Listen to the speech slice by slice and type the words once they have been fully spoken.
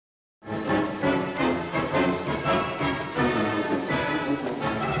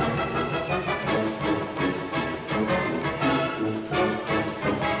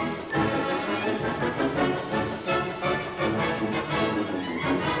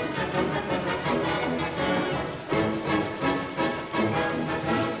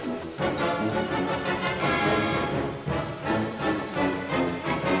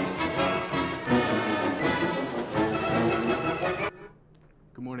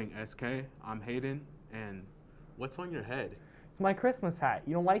morning, SK. I'm Hayden, and what's on your head? It's my Christmas hat.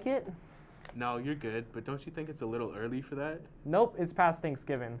 You don't like it? No, you're good, but don't you think it's a little early for that? Nope, it's past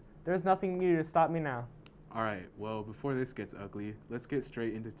Thanksgiving. There's nothing you to stop me now. Alright, well, before this gets ugly, let's get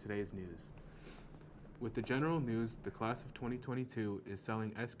straight into today's news. With the general news, the class of 2022 is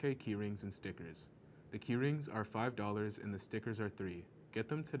selling SK keyrings and stickers. The keyrings are $5 and the stickers are $3. Get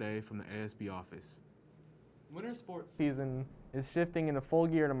them today from the ASB office. Winter sports season is shifting into full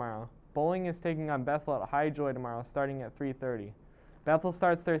gear tomorrow. Bowling is taking on Bethel at High Joy tomorrow, starting at 3:30. Bethel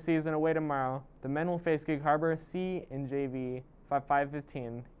starts their season away tomorrow. The men will face Gig Harbor C and JV at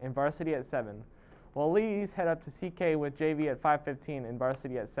 5:15 and varsity at 7. While ladies head up to CK with JV at 5:15 and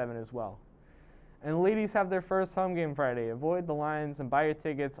varsity at 7 as well. And the ladies have their first home game Friday. Avoid the lines and buy your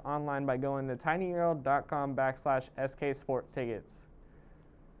tickets online by going to tinyurl.com/SK Sports Tickets.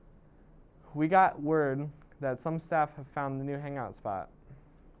 We got word that some staff have found the new hangout spot.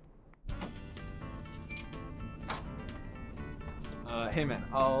 Hey man,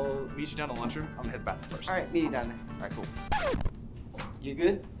 I'll meet you down to lunchroom. I'm gonna hit the bathroom first. All right, meet you down there. All right, cool. You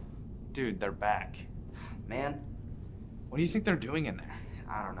good? Dude, they're back. Man, What do you think they're doing in there?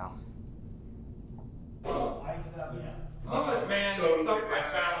 I don't know. Oh man, they sunk my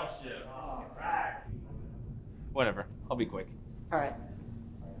battleship. Whatever, I'll be quick. All right.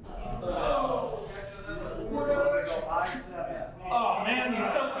 Oh man, you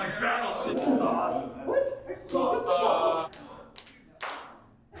sunk my battleship. This is awesome.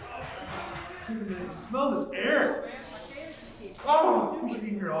 Smell this air. Oh, we should be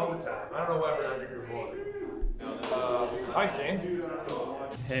here all the time. I don't know why we're not here more. Hi Shane.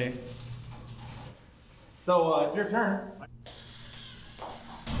 Hey. So it's your turn.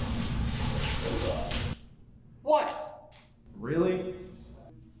 What? Really?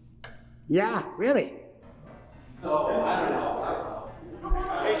 Yeah, really. So I don't know.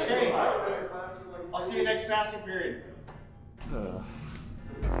 Hey Shane. I'll see you next passing period.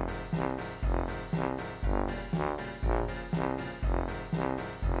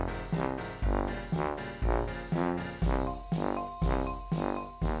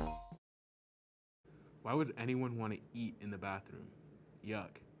 Why would anyone want to eat in the bathroom?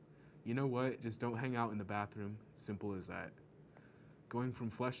 Yuck. You know what? Just don't hang out in the bathroom. Simple as that. Going from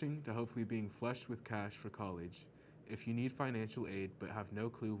flushing to hopefully being flushed with cash for college. If you need financial aid but have no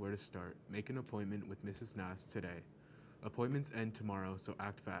clue where to start, make an appointment with Mrs. Nass today. Appointments end tomorrow, so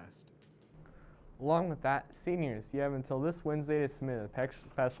act fast. Along with that, seniors, you have until this Wednesday to submit a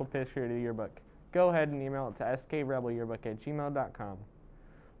special picture to the yearbook. Go ahead and email it to skrebelyearbook@gmail.com.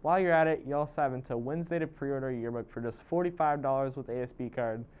 While you're at it, you also have until Wednesday to pre-order your yearbook for just $45 with ASB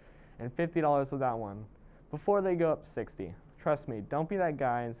card and $50 without one, before they go up to $60. Trust me, don't be that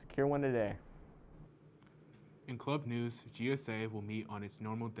guy and secure one today. In club news, GSA will meet on its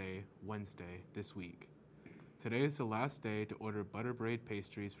normal day, Wednesday, this week. Today is the last day to order butter braid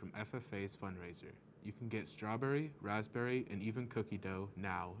pastries from FFA's fundraiser. You can get strawberry, raspberry, and even cookie dough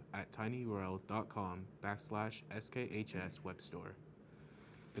now at tinyurl.com/SKHS webstore.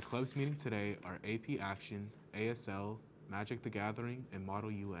 The clubs meeting today are AP Action, ASL, Magic the Gathering, and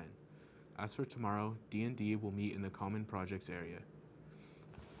Model UN. As for tomorrow, D&D will meet in the Common Projects area.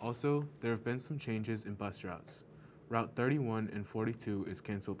 Also, there have been some changes in bus routes. Route 31 and 42 is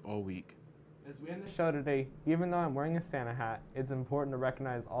canceled all week. As we end the show today, even though I'm wearing a Santa hat, it's important to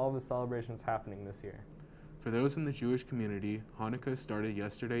recognize all of the celebrations happening this year. For those in the Jewish community, Hanukkah started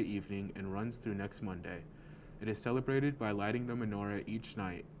yesterday evening and runs through next Monday. It is celebrated by lighting the menorah each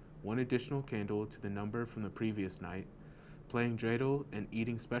night, one additional candle to the number from the previous night, playing dreidel, and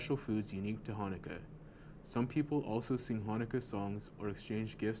eating special foods unique to Hanukkah. Some people also sing Hanukkah songs or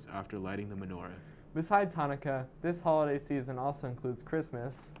exchange gifts after lighting the menorah. Besides Hanukkah, this holiday season also includes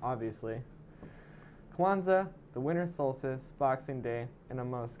Christmas, obviously, Kwanzaa, the winter solstice, Boxing Day, and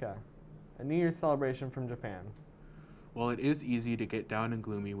Omoska, a New Year's celebration from Japan. While it is easy to get down and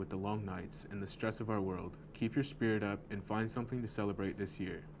gloomy with the long nights and the stress of our world, keep your spirit up and find something to celebrate this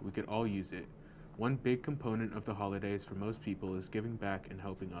year. We could all use it. One big component of the holidays for most people is giving back and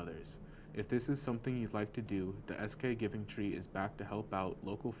helping others. If this is something you'd like to do, the SK Giving Tree is back to help out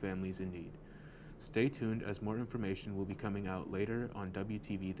local families in need. Stay tuned as more information will be coming out later on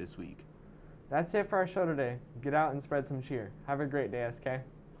WTV this week. That's it for our show today. Get out and spread some cheer. Have a great day, SK.